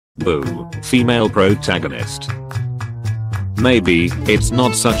Boo, female protagonist. Maybe it's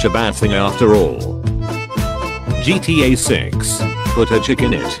not such a bad thing after all. GTA 6. Put a chick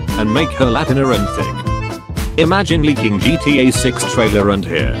in it and make her Latin her own thing. Imagine leaking GTA 6 trailer and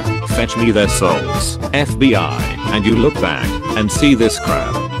here, fetch me their souls, FBI, and you look back and see this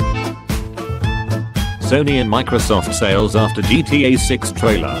crap. Sony and Microsoft sales after GTA 6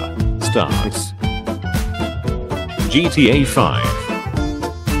 trailer starts. GTA 5.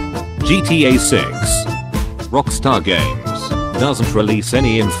 GTA 6. Rockstar Games doesn't release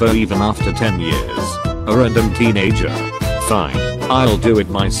any info even after 10 years. A random teenager. Fine, I'll do it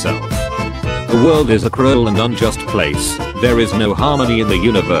myself. The world is a cruel and unjust place. There is no harmony in the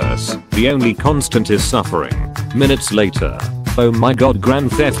universe. The only constant is suffering. Minutes later. Oh my god,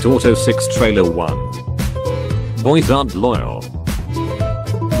 Grand Theft Auto 6 trailer 1. Boys aren't loyal.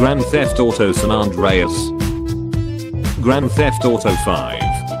 Grand Theft Auto San Andreas. Grand Theft Auto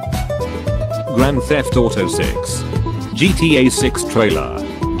 5. Grand Theft Auto 6. GTA 6 trailer.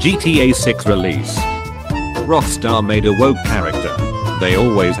 GTA 6 release. Rockstar made a woke character. They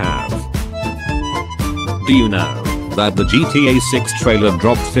always have. Do you know that the GTA 6 trailer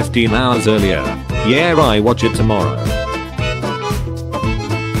dropped 15 hours earlier? Yeah, I watch it tomorrow.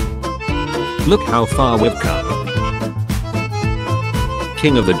 Look how far we've come.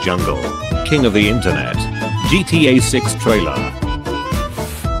 King of the jungle. King of the internet. GTA 6 trailer.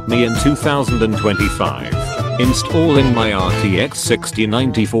 Me in 2025. Installing my RTX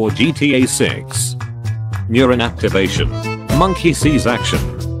 6094 GTA 6. Neuron activation. Monkey sees action.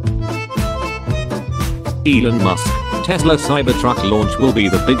 Elon Musk. Tesla Cybertruck launch will be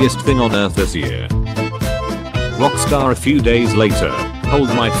the biggest thing on earth this year. Rockstar a few days later. Hold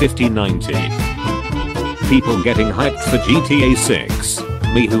my 5090. People getting hyped for GTA 6.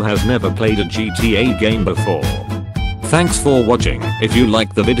 Me who has never played a GTA game before. Thanks for watching. If you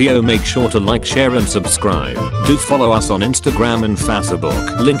like the video, make sure to like, share and subscribe. Do follow us on Instagram and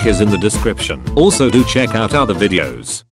Facebook. Link is in the description. Also do check out other videos.